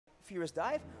Furious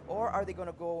Dive, or are they going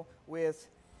to go with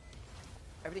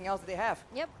everything else that they have?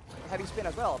 Yep. Heavy spin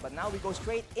as well. But now we go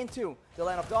straight into the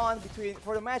line of dawn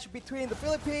for the match between the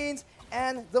Philippines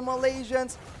and the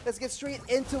Malaysians. Let's get straight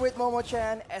into it,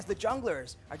 Momo-chan, as the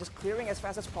junglers are just clearing as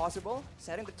fast as possible,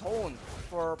 setting the tone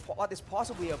for what is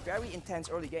possibly a very intense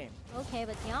early game. Okay,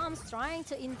 but Yam's trying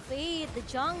to invade the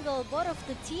jungle. Both of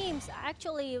the teams,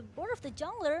 actually, both of the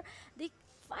jungler, they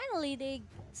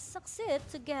succeed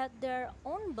to get their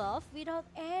own buff without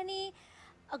any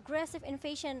aggressive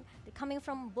invasion coming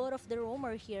from both of the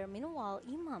roamer here. Meanwhile,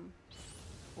 Imam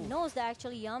knows that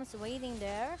actually Yam's waiting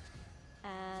there,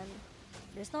 and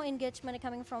there's no engagement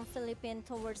coming from Philippines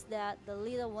towards that. The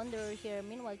little wanderer here.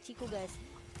 Meanwhile, Chiku guys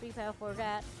prepare for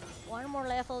that. One more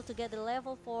level to get the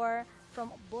level 4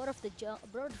 from both of the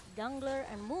jungler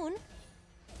and Moon.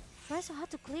 Tries so hard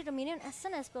to clear the minion as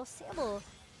soon as possible.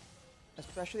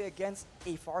 Especially against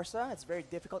a Farsa, it's very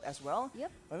difficult as well.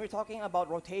 Yep. When we're talking about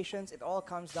rotations, it all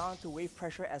comes down to wave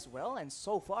pressure as well. And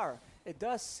so far, it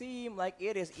does seem like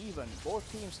it is even.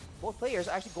 Both players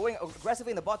are actually going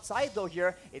aggressively in the bot side though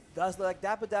here. It does look like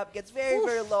Dapper gets very,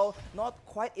 very low. Not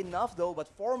quite enough though, but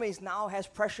Formaze now has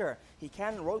pressure. He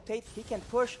can rotate, he can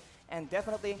push, and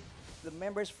definitely the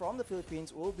members from the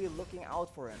Philippines will be looking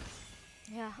out for him.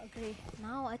 Yeah, agree.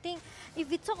 Now, I think if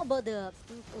we talk about the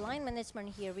line management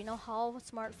here, we know how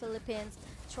smart Philippines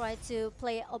try to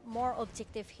play more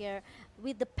objective here.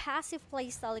 With the passive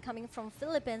playstyle coming from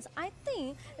Philippines, I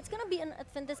think it's going to be an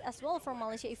advantage as well for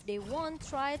Malaysia if they want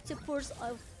try to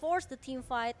force the team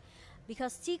fight.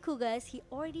 Because Chiku, guys, he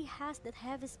already has that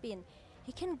heavy spin.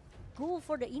 He can go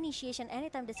for the initiation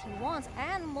anytime that he wants.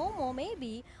 And Momo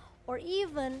maybe, or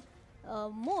even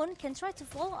Moon can try to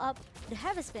follow up the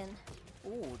heavy spin.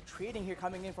 Ooh, trading here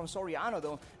coming in from Soriano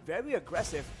though. Very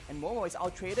aggressive. And Momo is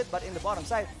out-traded, but in the bottom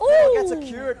side, Todak gets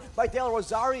secured by Del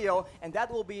Rosario. And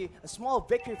that will be a small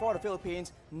victory for the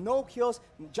Philippines. No kills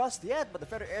just yet, but the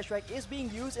Feather Airstrike is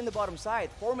being used in the bottom side.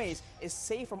 Formaze is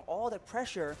safe from all that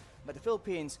pressure, but the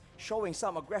Philippines showing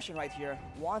some aggression right here,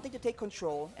 wanting to take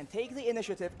control and take the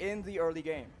initiative in the early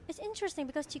game. It's interesting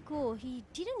because Chiku, he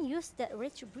didn't use that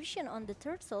retribution on the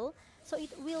turtle, so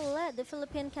it will let the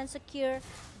Philippines can secure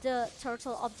the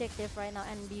turtle objective right now.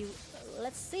 And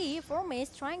let's see,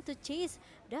 Formaze trying to chase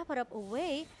Dapper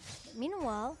away.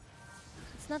 Meanwhile,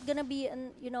 it's not gonna be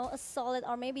a solid,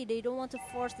 or maybe they don't want to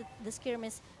force the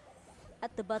skirmish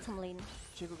at the bottom lane.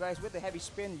 Chiku guys with the heavy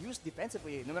spin used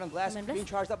defensively. Numenor Glass being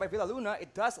charged up by Villa Luna.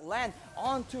 It does land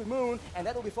onto Moon, and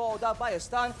that will be followed up by a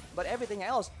stun, but everything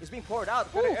else is being poured out.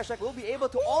 Feather Airstrike will be able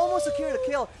to almost secure the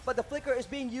kill, but the flicker is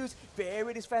being used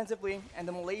very defensively, and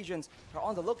the Malaysians are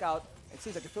on the lookout. It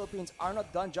seems like the Philippines are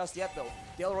not done just yet though.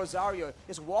 Del Rosario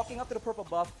is walking up to the purple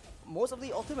buff. Most of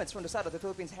the ultimates from the side of the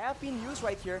Philippines have been used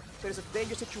right here, so it's a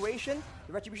dangerous situation.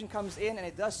 The retribution comes in, and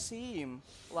it does seem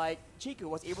like Chiku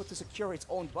was able to secure its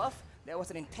own buff. There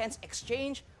was an intense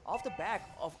exchange off the back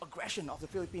of aggression of the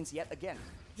Philippines yet again.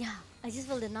 Yeah, I just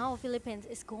feel that now Philippines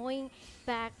is going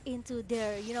back into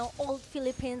their, old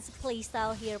Philippines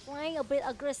playstyle here, playing a bit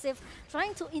aggressive,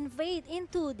 trying to invade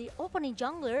into the opening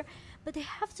jungler. But they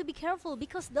have to be careful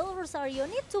because Del Rosario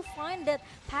needs to find that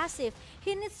passive.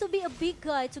 He needs to be a big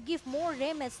guy to give more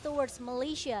damage towards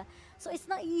Malaysia. So it's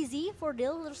not easy for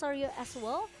Del Rosario as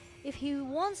well. If he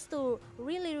wants to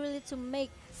really to make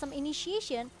some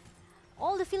initiation,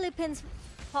 all the Philippines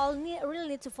really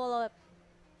need to follow up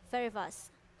very fast.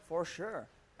 For sure.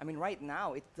 I mean, right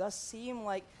now, it does seem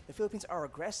like the Philippines are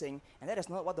aggressing, and that is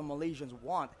not what the Malaysians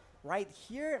want. Right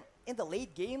here in the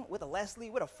late game with a Leslie,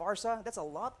 with a Farsa, that's a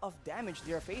lot of damage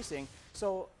they're facing.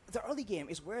 So the early game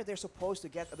is where they're supposed to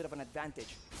get a bit of an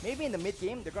advantage. Maybe in the mid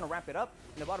game, they're going to ramp it up.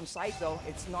 In the bottom side though,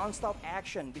 it's non-stop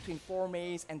action between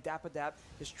Formaze and Dapper,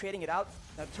 just trading it out.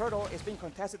 The turtle is being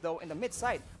contested though in the mid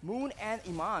side. Moon and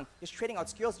Iman is trading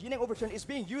out skills. Yineng Overturn is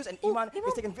being used, and Iman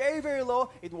is taken very low.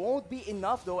 It won't be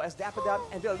enough though as Dapper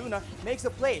and Villa Luna makes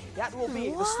the play. That will be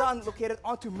the stun located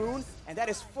onto Moon, and that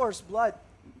is first blood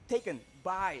taken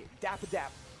by Dapper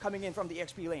coming in from the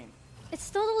XP lane. It's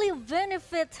totally a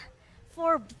benefit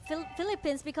for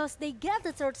Philippines because they get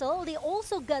the turtle, they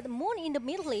also got Moon in the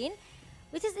mid lane,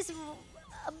 which is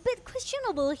a bit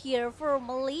questionable here for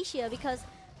Malaysia because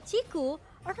Chiku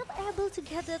are not able to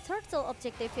get the turtle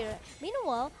objective here.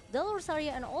 Meanwhile, Del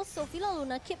Rosario and also Villa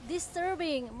Luna keep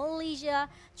disturbing Malaysia,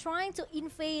 trying to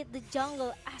invade the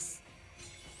jungle as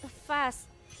fast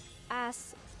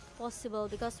as possible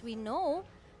because we know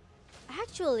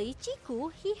actually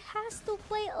Chiku, he has to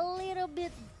play a little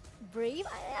bit brave.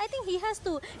 I think he has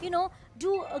to,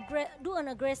 do an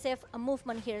aggressive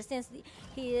movement here since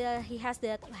he has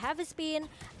that heavy spin,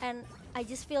 and I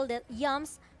just feel that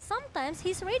Yums sometimes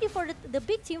he's ready for the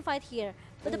big team fight here.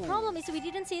 But the problem is we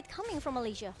didn't see it coming from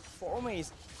Malaysia. Forme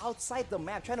is outside the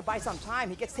map, trying to buy some time.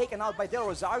 He gets taken out by Del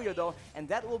Rosario though, and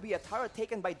that will be a turret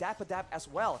taken by Dap as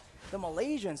well. The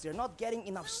Malaysians, they're not getting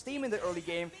enough steam in the early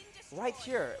game. Right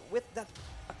here, with that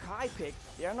Akai pick,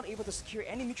 they are not able to secure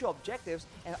any mutual objectives,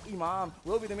 and Imam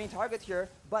will be the main target here,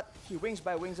 but he wings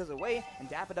by wings us away, and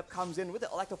Dap comes in with the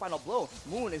Electro Final Blow.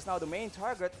 Moon is now the main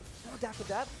target for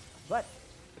Dap, but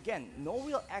again, no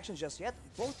real action just yet.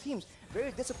 Both teams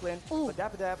very disciplined, but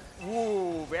Dap,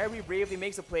 very bravely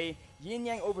makes a play. Yin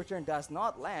Yang Overturn does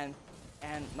not land,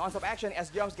 and non-stop action as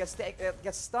Jumps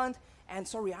gets stunned, and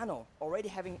Soriano already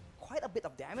having quite a bit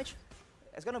of damage.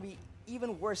 It's gonna be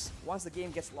even worse once the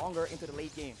game gets longer into the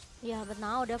late game. Yeah, but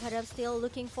now Dap still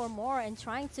looking for more and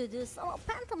trying to do some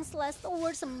Phantom Slash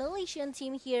towards a Malaysian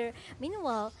team here.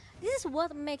 Meanwhile, this is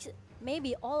what makes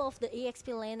maybe all of the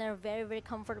EXP laner very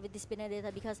comfortable with this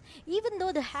Benedetta, because even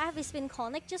though the heavy spin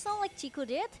connect just not like Chico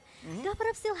did, Dap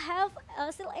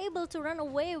still able to run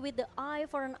away with the eye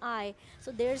for an eye.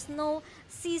 So there's no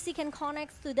CC can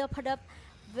connect to Dap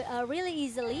really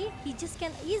easily. He just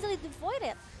can easily avoid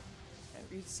it.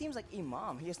 It seems like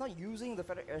Imam, he is not using the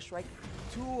Feather Airstrike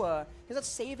to, he's not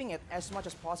saving it as much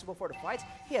as possible for the fights.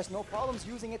 He has no problems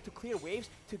using it to clear waves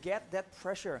to get that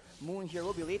pressure. Moon here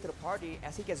will be late to the party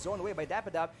as he gets zoned away by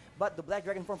Dap, but the Black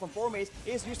Dragon form from Formace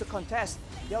is used to contest.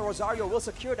 Del Rosario will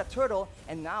secure the turtle,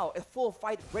 and now a full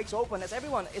fight breaks open as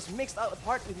everyone is mixed out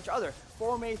apart with each other.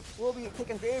 Formace will be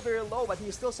taken very low, but he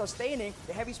is still sustaining.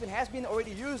 The heavy spin has been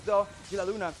already used though. Villa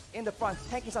Luna in the front,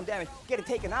 tanking some damage, getting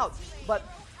taken out, but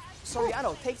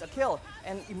Soriano takes a kill,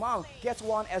 and Imam gets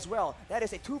one as well. That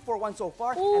is a 2-for-1 so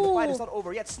far, and the fight is not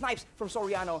over yet. Snipes from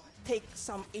Soriano take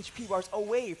some HP bars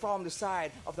away from the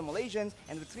side of the Malaysians,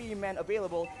 and the 3 men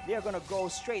available, they are gonna go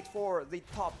straight for the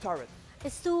top turret.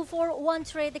 It's 2-for-1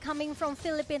 trade coming from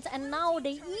Philippines, and now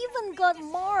they even got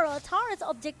more turrets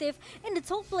objective in the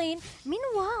top lane.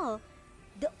 Meanwhile,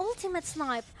 the ultimate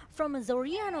snipe from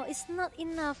Soriano is not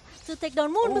enough to take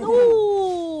down Moon,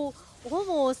 but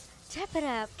almost.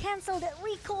 Dap cancel that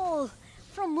recall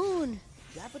from Moon.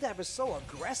 Dap is so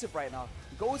aggressive right now.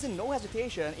 Goes in no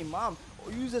hesitation. Imam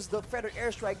uses the Feather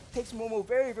Airstrike, takes Momo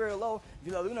very low.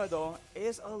 Villa Luna though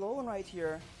is alone right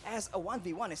here as a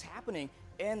 1v1 is happening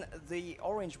in the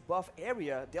orange buff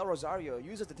area. Del Rosario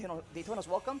uses the Daytona's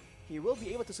Welcome. He will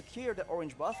be able to secure the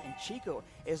orange buff, and Chico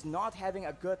is not having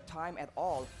a good time at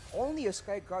all. Only a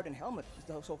Sky Garden helmet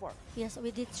so far. Yes,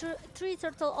 with the 3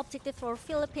 turtle objective for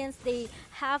Philippines, they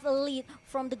have a lead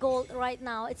from the gold right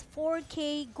now. It's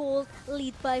 4k gold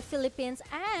lead by Philippines,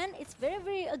 and it's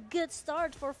very a good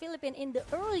start for Philippines in the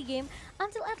early game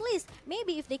until at least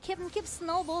maybe if they keep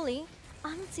snowballing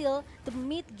until the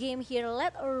mid game here.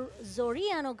 Let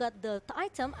Soriano got the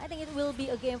item. I think it will be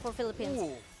a game for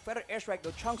Philippines. Feather Airstrike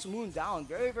though chunks Moon down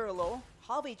very low,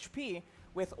 half HP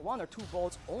with 1 or 2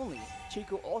 bolts only.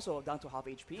 Chico also down to half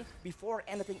HP before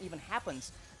anything even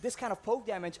happens. This kind of poke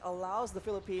damage allows the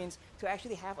Philippines to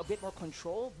actually have a bit more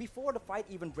control before the fight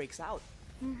even breaks out.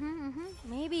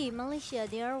 Maybe Malaysia,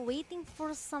 they are waiting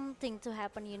for something to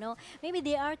happen, Maybe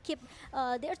they are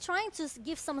trying to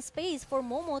give some space for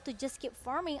Momo to just keep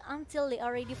farming until they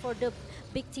are ready for the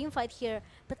big team fight here.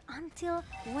 But until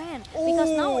when?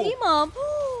 Because now Imam...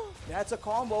 That's a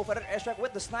combo for that airstrike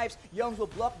with the snipes. Youngs will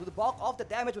block with the bulk of the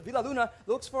damage, but Villa Luna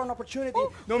looks for an opportunity.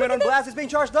 No Man on Blast is being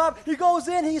charged up. He goes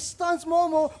in, he stuns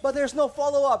Momo, but there's no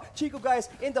follow-up. Chico guys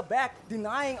in the back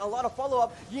denying a lot of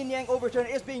follow-up. Yin Yang Overturn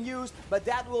is being used, but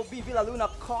that will be Villa Luna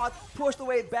caught, pushed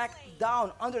away back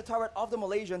down under the turret of the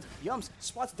Malaysians. Yums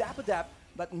spots Dap,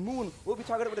 but Moon will be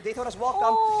targeted with the Daytona's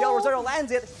Welcome. Del Rosario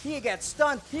lands it. He gets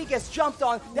stunned. He gets jumped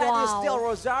on. That is Del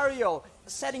Rosario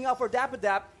setting up for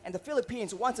Dap, and the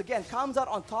Philippines once again comes out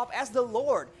on top as the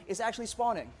Lord is actually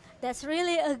spawning. That's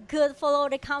really a good follow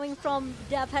coming from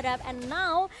Dap, and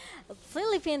now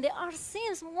Philippines, they are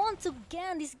seems want to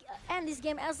end this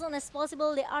game as soon as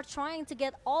possible. They are trying to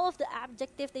get all of the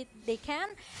objectives they can,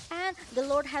 and the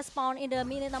Lord has spawned in the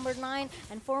minute number 9,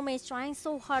 and Forme is trying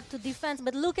so hard to defend,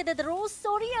 but look at that, Rose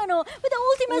Soriano with the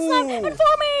ultimate snipe, and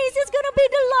Forme is gonna be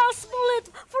the last bullet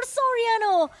for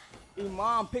Soriano.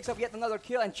 Imam picks up yet another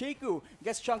kill, and Chiku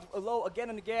gets chunked low again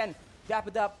and again.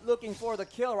 Dap looking for the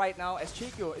kill right now as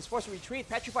Chiku is forced to retreat.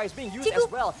 Petrify is being used as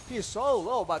well. He is so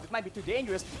low, but it might be too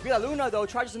dangerous. Villa Luna though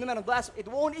charges the Man of Blast. It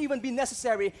won't even be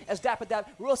necessary as Dap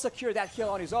will secure that kill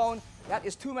on his own. That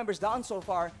is 2 members down so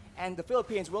far, and the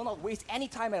Philippines will not waste any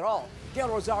time at all. Del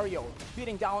Rosario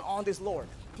beating down on this Lord.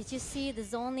 Did you see the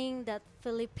zoning that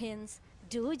Philippines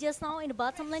do just now in the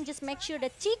bottom lane? Just make sure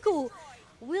that Chiku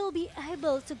will be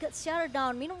able to get shut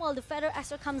down. Meanwhile, the Feather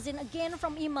Extra comes in again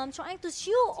from Imam, trying to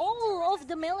shoot all of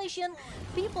the Malaysian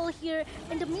people here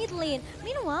in the mid lane.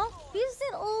 Meanwhile, we've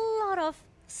seen a lot of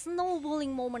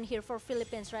snowballing moment here for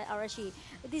Philippines, right, Arashi?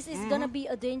 This is gonna be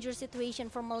a dangerous situation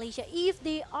for Malaysia if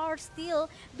they are still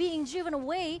being driven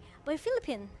away by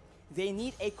Philippines. They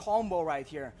need a combo right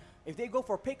here. If they go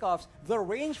for pickoffs, the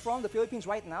range from the Philippines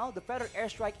right now, the Feather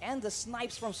Airstrike and the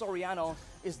snipes from Soriano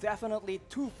is definitely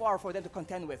too far for them to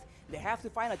contend with. They have to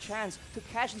find a chance to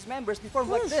catch these members before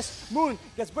like this. Moon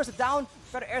gets bursted down,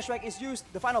 Feather Airstrike is used,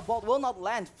 the final bolt will not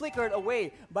land, flickered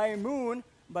away by Moon,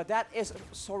 but that is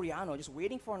Soriano just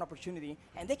waiting for an opportunity,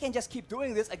 and they can just keep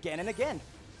doing this again and again.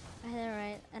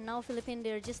 Alright, and now Philippines,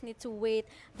 they just need to wait.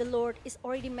 The Lord is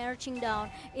already marching down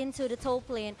into the top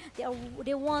lane.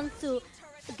 They want to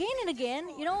again and again,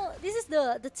 you know, this is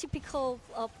the typical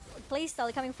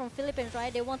playstyle coming from Philippines,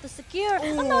 right? They want to secure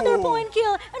another point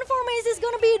kill, and Formace is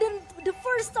gonna be the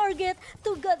first target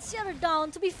to get shut down,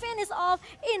 to be finished off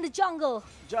in the jungle.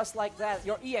 Just like that,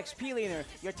 your EXP laner,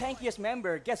 your tankiest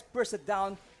member gets bursted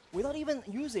down without even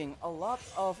using a lot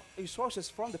of resources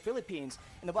from the Philippines.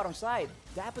 In the bottom side,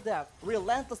 Dapper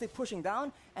relentlessly pushing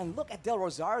down, and look at Del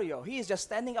Rosario. He is just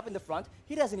standing up in the front.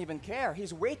 He doesn't even care.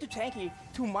 He's way too tanky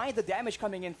to mind the damage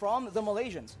coming in from the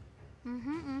Malaysians.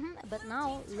 But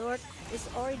now Lord is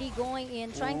already going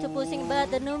in, trying to pushing,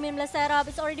 but the Numinless setup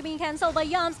is already being cancelled by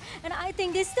Yams, and I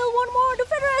think they still want more. The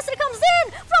Federation comes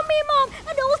in from Imam,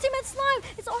 and the ultimate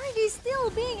snipe is already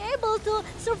still being able to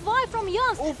survive from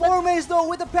Yams. Oh, Formace though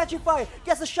with the Petrify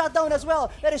gets a shutdown as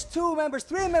well. That is 2 members,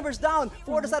 3 members down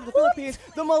for the side of the Philippines.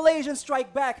 The Malaysians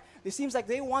strike back. It seems like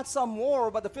they want some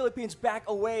more, but the Philippines back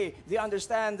away. They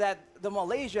understand that the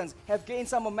Malaysians have gained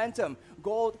some momentum.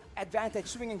 Gold advantage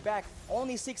swinging back.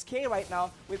 Only 6K right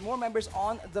now with more members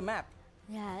on the map.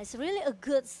 Yeah, it's really a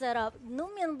good setup.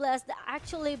 Numian Blast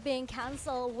actually being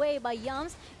cancelled away by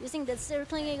Yams using the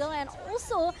circling eagle, and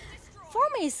also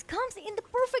Formace comes in the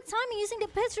perfect timing using the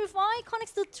Petrify,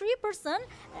 connects to 3%. And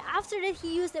after that,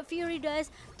 he used the Fury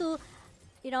Dice to,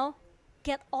 you know,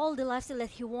 get all the lifesteal that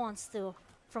he wants to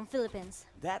from Philippines.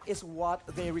 That is what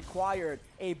they required.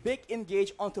 A big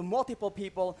engage onto multiple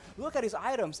people. Look at his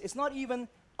items. It's not even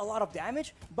a lot of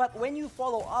damage, but when you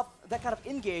follow up that kind of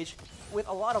engage with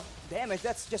a lot of damage,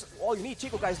 that's just all you need.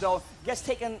 Chico guys though gets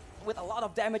taken with a lot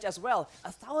of damage as well.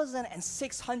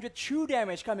 1,600 true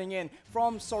damage coming in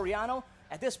from Soriano.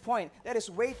 At this point, that is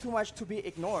way too much to be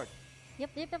ignored. Yep.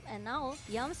 And now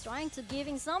Yams trying to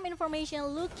giving some information,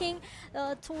 looking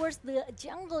towards the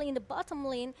jungle in the bottom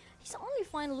lane. He's only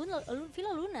find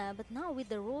Villa Luna, but now with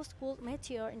the Rose Gold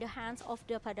Meteor in the hands of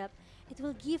the Padap, it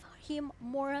will give him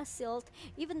more silt,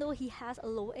 even though he has a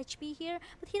low HP here.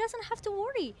 But he doesn't have to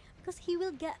worry, because he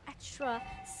will get extra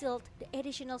silt, the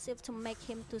additional silt to make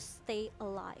him to stay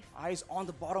alive. Eyes on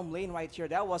the bottom lane right here.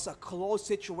 That was a close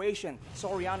situation.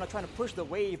 Soriano trying to push the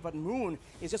wave, but Moon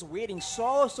is just waiting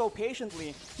so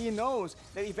patiently. He knows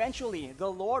that eventually the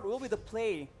Lord will be the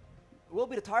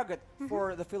target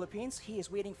for the Philippines. He is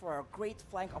waiting for a great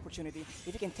flank opportunity.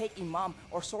 If he can take Imam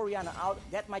or Soriano out,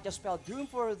 that might just spell doom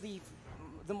for the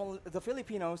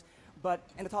Filipinos. But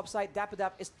in the top side,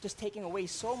 Dapper is just taking away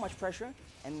so much pressure.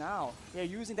 And now they're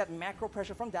using that macro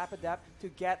pressure from Dapper to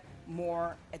get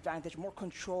more advantage, more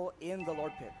control in the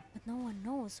Lord Pit. But no one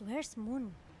knows where's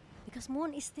Moon, because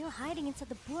Moon is still hiding inside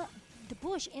the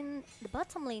bush in the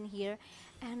bottom lane here.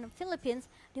 And Philippines,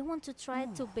 they want to try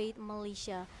to bait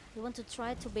Malaysia. They want to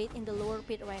try to bait in the lower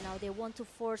pit right now. They want to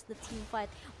force the team fight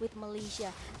with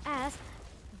Malaysia, as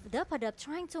Dapadab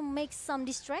trying to make some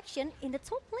distraction in the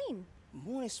top lane.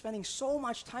 Moon is spending so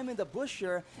much time in the bush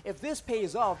here. If this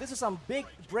pays off, this is some big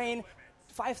brain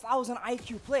 5,000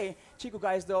 IQ play. Chico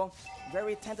guys though,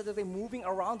 very tentatively moving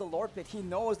around the Lord Pit. He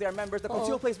knows their members. The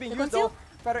conceal play is being used though.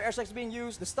 Feather Airstrike is being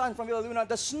used. The stun from Villa Luna.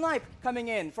 The snipe coming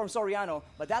in from Soriano.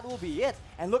 But that will be it.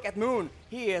 And look at Moon.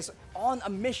 He is on a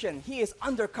mission. He is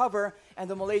undercover. And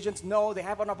the Malaysians know they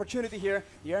have an opportunity here.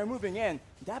 They are moving in.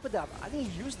 Dapadab, I think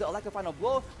he used the electric final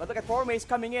blow. But look at Formace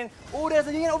coming in. Oh, there's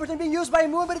an overturn being used by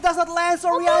Moon, but it does not land.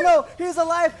 Soriano, he's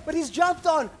alive, but he's jumped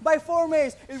on by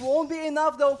Formace. It won't be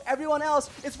enough though. Everyone else,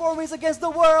 it's Formace against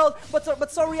the world. But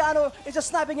Soriano is just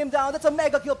snapping him down. That's a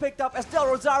mega kill picked up as Del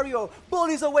Rosario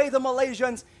bullies away the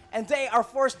Malaysians, and they are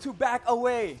forced to back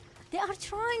away. They are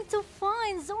trying to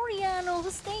find Soriano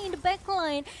who stay in the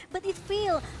backline, but it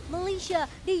failed. Malaysia,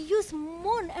 they use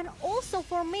Moon and also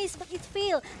Formace, but it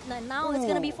failed. Now it's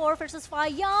gonna be 4 versus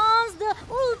 5. Yams, the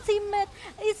ultimate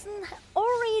is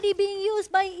already being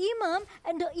used by Imam,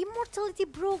 and the immortality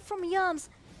broke from Yams.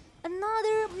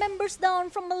 Another members down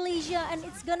from Malaysia, and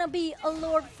it's gonna be a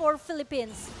Lord for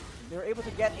Philippines. They were able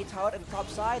to get a tower on the top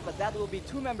side, but that will be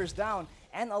 2 members down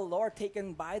and a Lord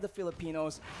taken by the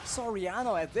Filipinos.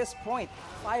 Soriano at this point,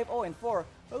 5-0 and 4.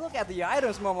 But look at the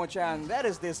items, Momo-chan. That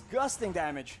is disgusting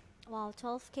damage. Wow,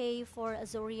 12k for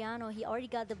Zoriano. He already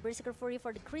got the Berserker Fury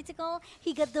for the critical.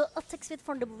 He got the attack speed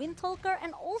from the Windtalker,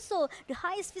 and also the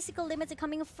highest physical damage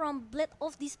coming from Blade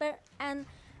of Despair, and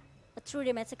a true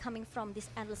damage coming from this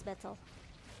endless battle.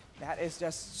 That is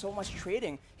just so much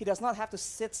trading. He does not have to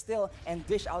sit still and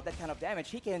dish out that kind of damage.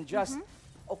 He can just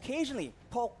occasionally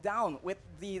poke down with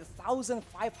the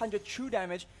 1,500 true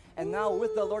damage. And now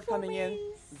with the Lord coming in,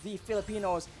 the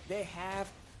Filipinos, they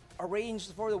have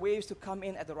arranged for the waves to come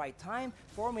in at the right time.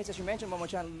 4 mates, as you mentioned,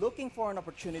 Momo-chan, looking for an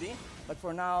opportunity. But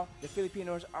for now, the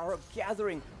Filipinos are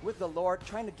gathering with the Lord,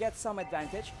 trying to get some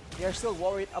advantage. They're still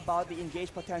worried about the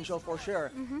engaged potential for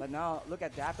sure. But now, look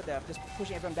at Dapadev, just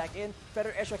pushing everyone back in.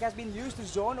 Feather Airstrike has been used to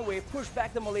zone away, push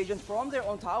back the Malaysians from their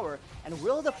own tower. And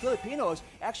will the Filipinos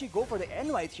actually go for the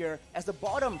end right here as the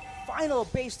bottom final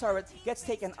base turret gets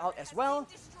taken out as well?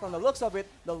 From the looks of it,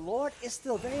 the Lord is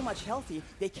still very much healthy.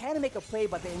 They can make a play,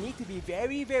 but they need to be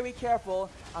very, very careful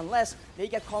unless they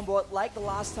get comboed like the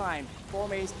last time. 4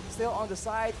 mates still on the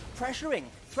side, pressuring,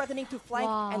 threatening to flank,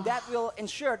 and that will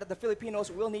ensure that the Filipinos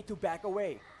will need to back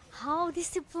away. How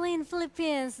disciplined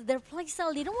Philippines. Their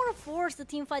playstyle, they don't want to force the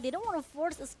team fight. They don't want to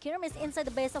force a skirmish inside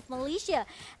the base of Malaysia.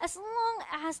 As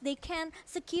long as they can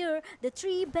secure the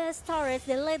 3 best turrets,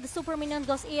 they let the super minion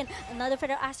goes in. Another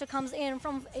Feather Aster comes in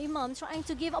from Imam, trying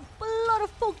to give a lot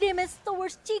of poke damage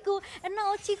towards Chiku. And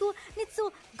now Chiku needs to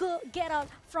get out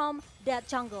from that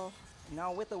jungle.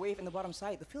 Now with the wave in the bottom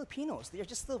side, the Filipinos, they are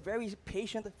just still very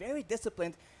patient, very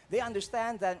disciplined. They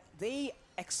understand that they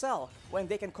excel when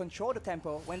they can control the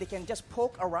tempo, when they can just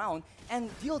poke around and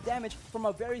deal damage from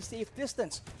a very safe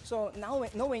distance. So now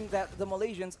knowing that the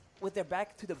Malaysians, with their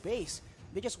back to the base,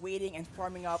 they're just waiting and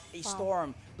farming up a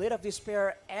storm. Blade of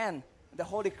Despair and the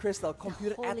Holy Crystal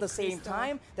computed at the same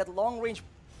time. That long-range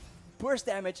burst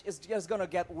damage is just gonna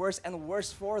get worse and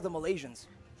worse for the Malaysians.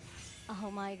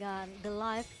 Oh my god, the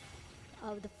life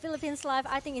the Philippines life,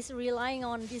 I think, is relying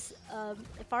on this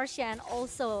Farsha and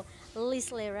also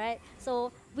Leslie, right?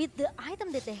 So with the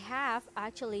item that they have,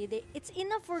 actually, it's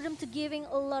enough for them to giving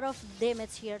a lot of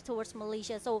damage here towards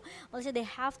Malaysia. So Malaysia, they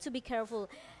have to be careful,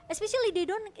 especially they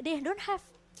don't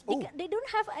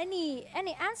have any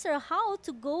answer how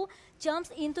to go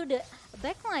jumps into the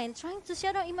backline, trying to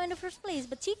shut out Ima in the first place.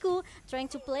 But Chiku trying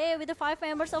to play with the 5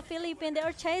 members of Philippines. They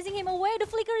are chasing him away. The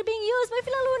flicker being used by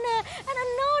Filaluna, and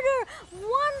another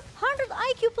 100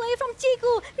 IQ play from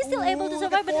Chiku. He's still able to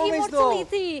survive, but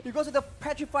immortality. He goes with the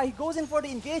Petrify. He goes in for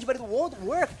the engage, but it won't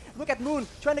work. Look at Moon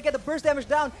trying to get the burst damage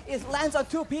down. It lands on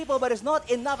 2 people, but it's not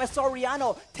enough as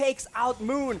Soriano takes out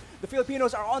Moon. The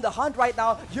Filipinos are on the hunt right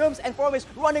now. Yums and Formace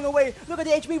running away. Look at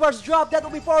the HP bars drop. That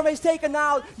will be Formace taken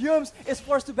out. Yums is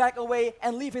forced to back away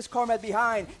and leave his Cormet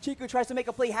behind. Chiku tries to make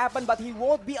a play happen, but he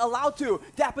won't be allowed to.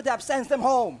 Dapadap sends them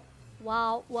home.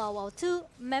 Wow, wow, wow. 2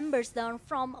 members down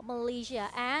from Malaysia,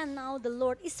 and now the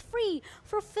Lord is free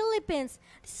for Philippines.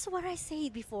 This is what I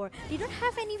said before. They don't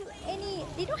have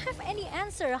any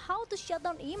answer how to shut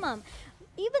down Imam.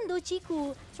 Even though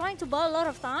Chiku trying to buy a lot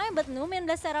of time, but Numen,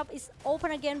 the setup is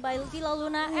open again by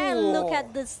Filaluna, and look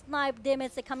at the snipe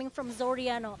damage coming from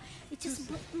Zoriano. It just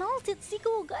melted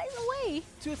Chiku guys away.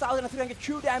 2,300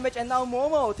 true damage, and now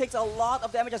Momo takes a lot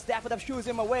of damage as Daffodaf shoos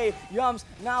him away. Yums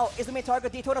now is the main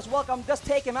target. Daytona's welcome, just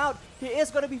take him out. He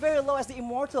is going to be very low as the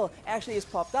Immortal actually is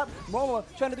popped up. Momo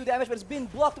trying to do damage, but it's been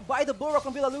blocked by the Bullrock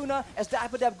from Filaluna as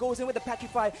Daffodaf goes in with the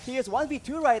Petrify. He is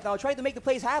 1v2 right now, trying to make the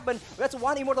plays happen. That's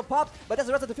 1 Immortal popped, but that's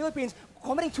the rest of the Philippines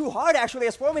committing too hard actually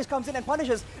as Formace comes in and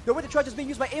punishes. The Winter Charge is being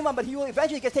used by Imam, but he will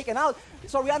eventually get taken out.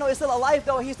 Soriano is still alive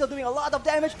though. He's still doing a lot of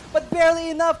damage, but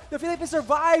barely enough. The Philippines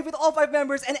survive with all 5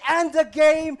 members and end the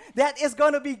game. That is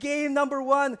gonna be game number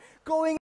 1. Going